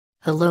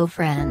Hello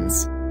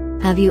friends.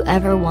 Have you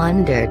ever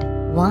wondered,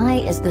 why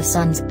is the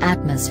Sun's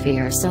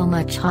atmosphere so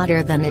much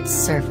hotter than its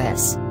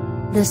surface?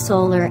 The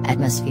solar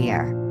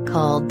atmosphere,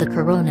 called the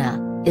corona,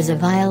 is a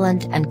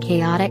violent and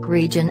chaotic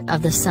region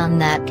of the Sun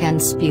that can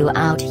spew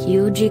out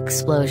huge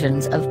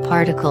explosions of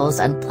particles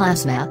and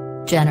plasma,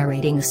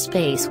 generating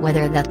space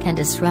weather that can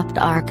disrupt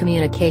our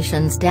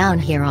communications down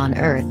here on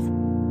Earth.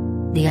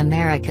 The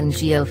American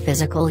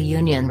Geophysical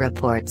Union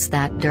reports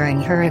that during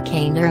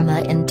Hurricane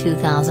Irma in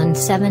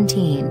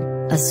 2017,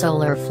 a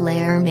solar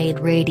flare made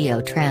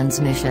radio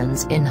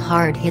transmissions in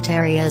hard-hit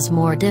areas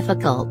more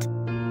difficult.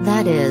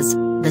 That is,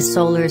 the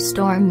solar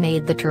storm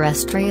made the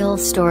terrestrial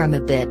storm a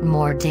bit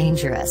more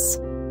dangerous.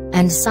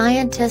 And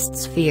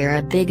scientists fear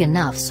a big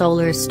enough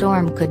solar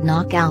storm could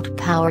knock out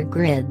power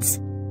grids.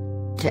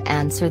 To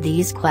answer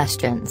these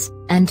questions,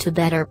 and to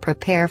better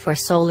prepare for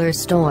solar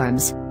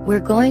storms,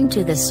 we're going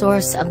to the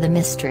source of the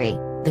mystery,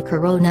 the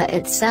corona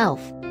itself.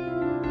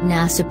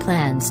 NASA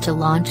plans to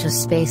launch a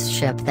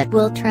spaceship that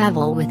will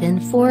travel within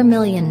 4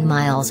 million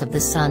miles of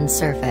the Sun's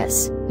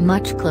surface,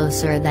 much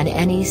closer than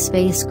any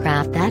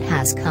spacecraft that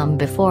has come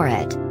before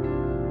it.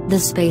 The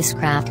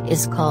spacecraft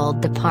is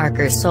called the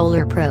Parker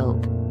Solar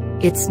Probe.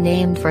 It's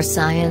named for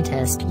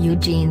scientist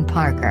Eugene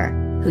Parker,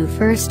 who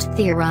first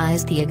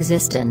theorized the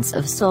existence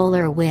of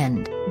solar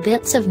wind,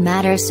 bits of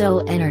matter so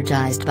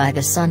energized by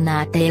the Sun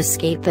that they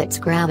escape its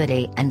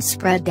gravity and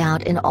spread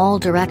out in all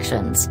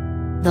directions.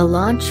 The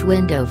launch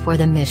window for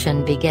the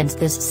mission begins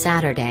this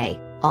Saturday,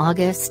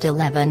 August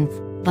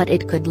 11th, but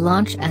it could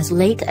launch as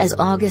late as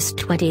August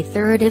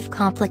 23rd if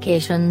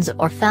complications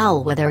or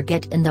foul weather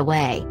get in the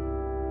way.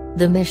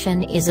 The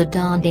mission is a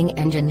daunting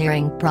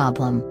engineering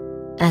problem.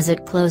 As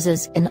it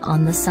closes in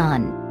on the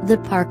Sun, the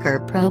Parker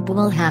probe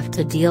will have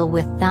to deal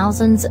with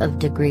thousands of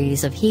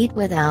degrees of heat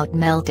without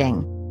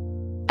melting.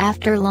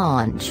 After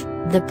launch,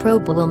 the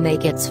probe will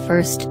make its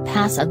first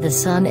pass of the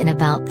Sun in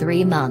about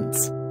 3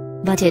 months.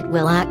 But it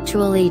will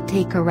actually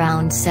take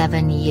around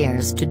 7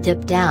 years to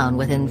dip down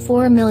within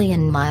 4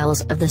 million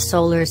miles of the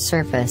solar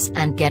surface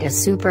and get a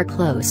super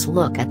close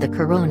look at the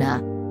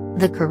corona.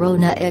 The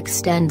corona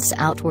extends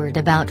outward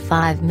about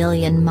 5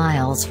 million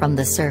miles from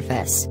the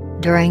surface.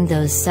 During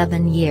those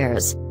 7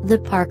 years, the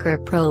Parker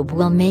probe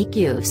will make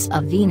use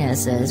of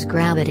Venus's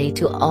gravity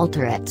to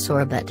alter its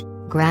orbit,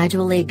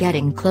 gradually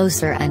getting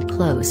closer and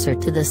closer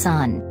to the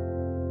Sun.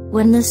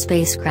 When the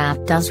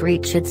spacecraft does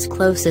reach its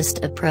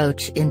closest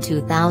approach in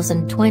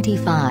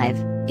 2025,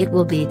 it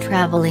will be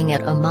traveling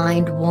at a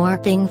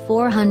mind-warping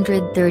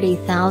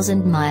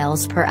 430,000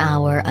 miles per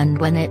hour, and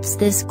when it's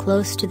this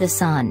close to the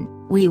Sun,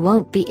 we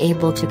won't be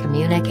able to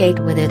communicate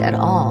with it at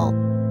all.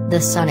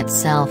 The Sun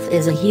itself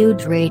is a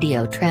huge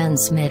radio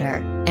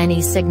transmitter.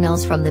 Any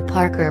signals from the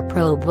Parker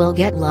probe will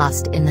get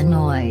lost in the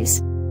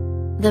noise.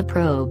 The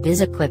probe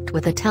is equipped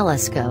with a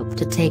telescope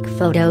to take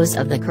photos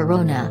of the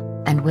corona,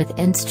 and with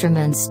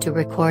instruments to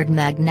record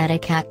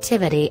magnetic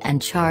activity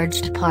and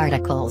charged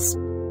particles.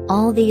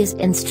 All these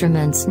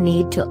instruments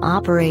need to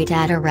operate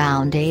at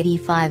around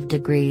 85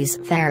 degrees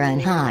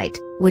Fahrenheit,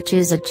 which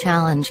is a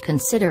challenge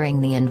considering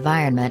the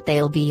environment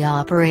they'll be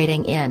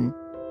operating in.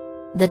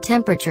 The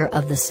temperature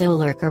of the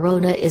solar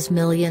corona is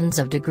millions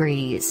of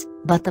degrees,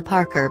 but the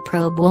Parker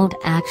probe won't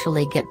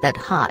actually get that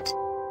hot.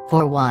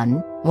 For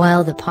one,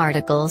 while the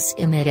particles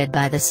emitted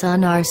by the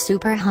Sun are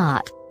super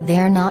hot,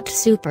 they're not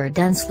super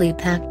densely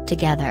packed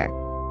together.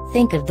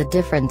 Think of the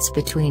difference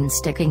between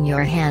sticking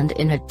your hand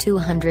in a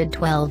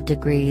 212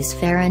 degrees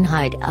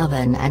Fahrenheit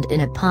oven and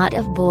in a pot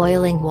of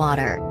boiling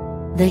water.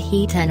 The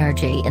heat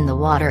energy in the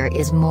water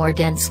is more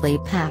densely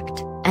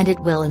packed, and it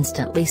will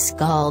instantly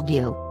scald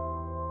you.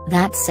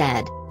 That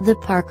said, the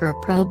Parker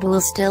probe will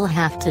still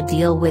have to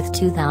deal with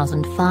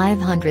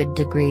 2,500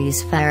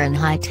 degrees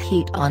Fahrenheit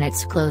heat on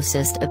its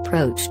closest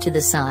approach to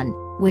the Sun,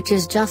 which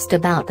is just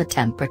about the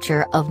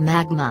temperature of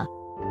magma.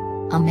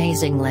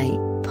 Amazingly,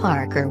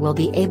 Parker will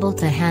be able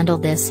to handle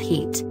this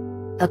heat.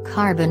 A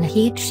carbon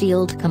heat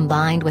shield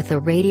combined with a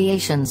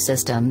radiation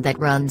system that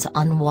runs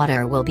on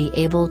water will be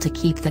able to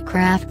keep the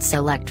craft's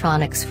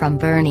electronics from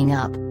burning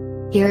up.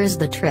 Here's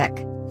the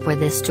trick: for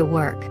this to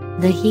work,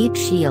 the heat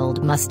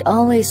shield must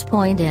always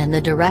point in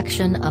the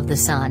direction of the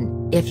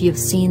Sun. If you've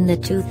seen the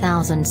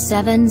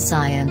 2007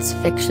 science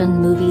fiction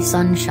movie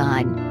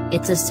Sunshine,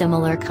 it's a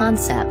similar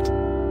concept.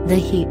 The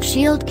heat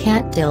shield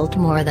can't tilt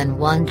more than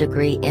 1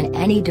 degree in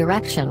any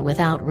direction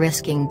without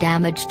risking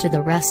damage to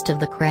the rest of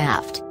the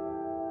craft.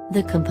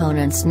 The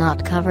components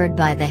not covered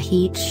by the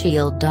heat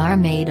shield are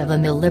made of a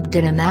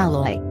molybdenum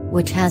alloy,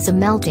 which has a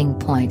melting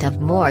point of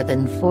more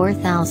than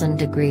 4,000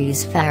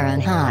 degrees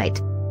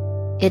Fahrenheit.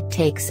 It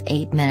takes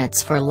 8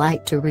 minutes for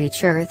light to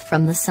reach Earth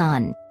from the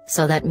Sun,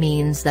 so that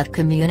means that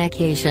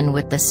communication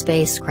with the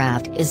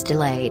spacecraft is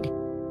delayed.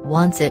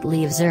 Once it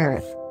leaves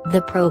Earth,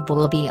 the probe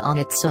will be on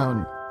its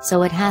own,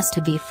 so it has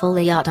to be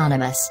fully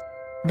autonomous.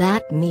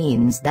 That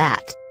means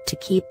that, to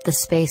keep the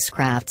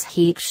spacecraft's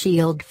heat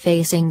shield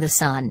facing the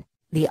Sun,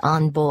 the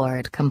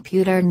onboard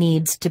computer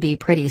needs to be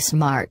pretty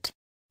smart.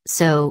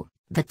 So,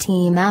 The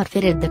team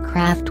outfitted the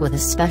craft with a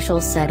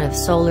special set of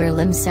solar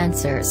limb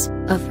sensors,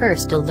 a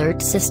first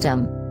alert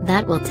system,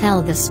 that will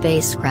tell the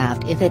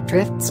spacecraft if it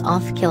drifts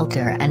off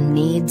kilter and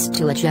needs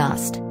to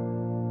adjust.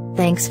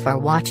 Thanks for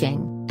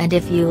watching, and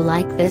if you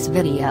like this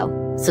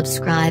video,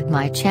 subscribe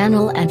my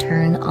channel and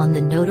turn on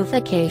the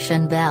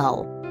notification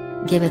bell.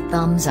 Give a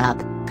thumbs up,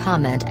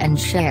 comment and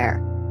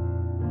share.